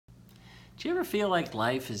Do you ever feel like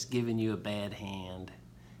life has given you a bad hand?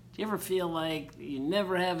 Do you ever feel like you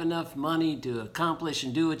never have enough money to accomplish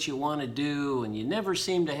and do what you want to do, and you never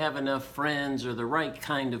seem to have enough friends or the right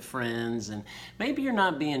kind of friends, and maybe you're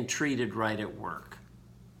not being treated right at work?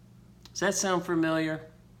 Does that sound familiar?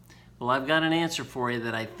 Well, I've got an answer for you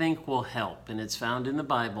that I think will help, and it's found in the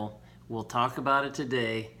Bible. We'll talk about it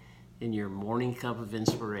today in your morning cup of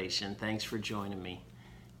inspiration. Thanks for joining me.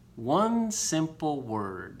 One simple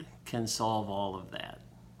word can solve all of that.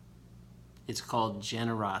 It's called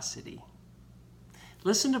generosity.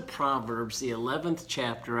 Listen to Proverbs, the 11th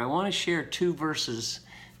chapter. I want to share 2 verses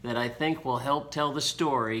that I think will help tell the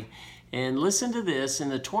story. And listen to this. In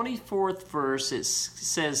the 24th verse, it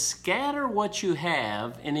says, "Scatter what you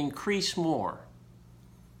have and increase more.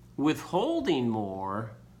 Withholding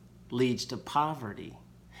more leads to poverty."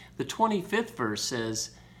 The 25th verse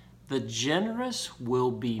says, "The generous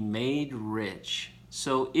will be made rich.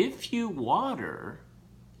 So if you water,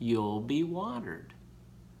 you'll be watered."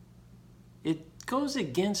 It goes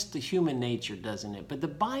against the human nature, doesn't it? But the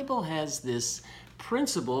Bible has this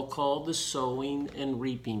principle called the sowing and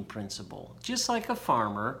reaping principle. Just like a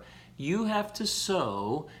farmer, you have to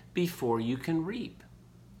sow before you can reap.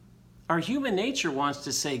 Our human nature wants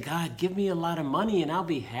to say, "God, give me a lot of money and I'll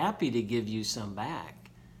be happy to give you some back."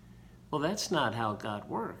 Well, that's not how God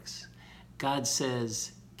works. God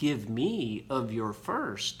says, "Give me of your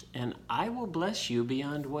first, and I will bless you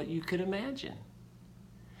beyond what you could imagine."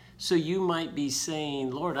 So you might be saying,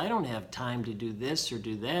 "Lord, I don't have time to do this or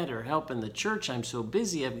do that or help in the church. I'm so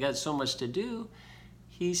busy. I've got so much to do."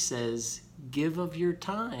 He says, "Give of your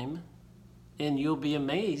time, and you'll be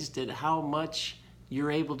amazed at how much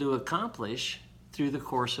you're able to accomplish through the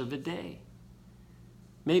course of a day."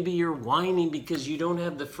 Maybe you're whining because you don't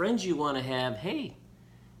have the friends you want to have. Hey,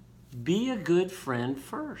 be a good friend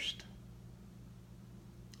first.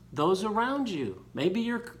 Those around you, maybe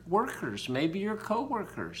your workers, maybe your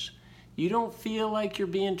co-workers, you don't feel like you're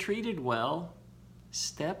being treated well,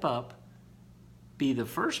 step up. Be the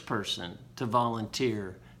first person to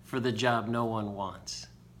volunteer for the job no one wants.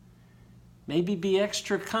 Maybe be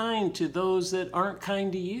extra kind to those that aren't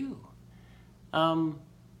kind to you.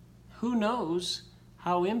 Who knows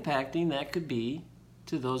how impacting that could be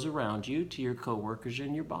to those around you, to your coworkers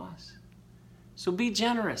and your boss. So be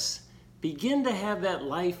generous. Begin to have that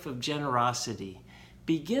life of generosity.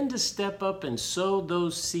 Begin to step up and sow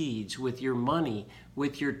those seeds with your money,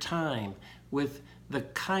 with your time, with the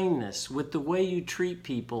kindness, with the way you treat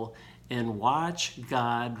people, and watch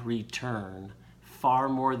God return far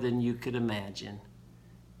more than you could imagine.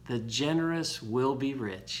 The generous will be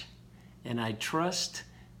rich, and I trust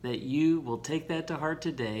that you will take that to heart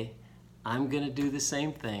today. I'm going to do the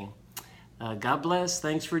same thing. God bless.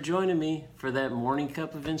 Thanks for joining me for that morning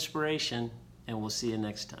cup of inspiration, and we'll see you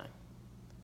next time.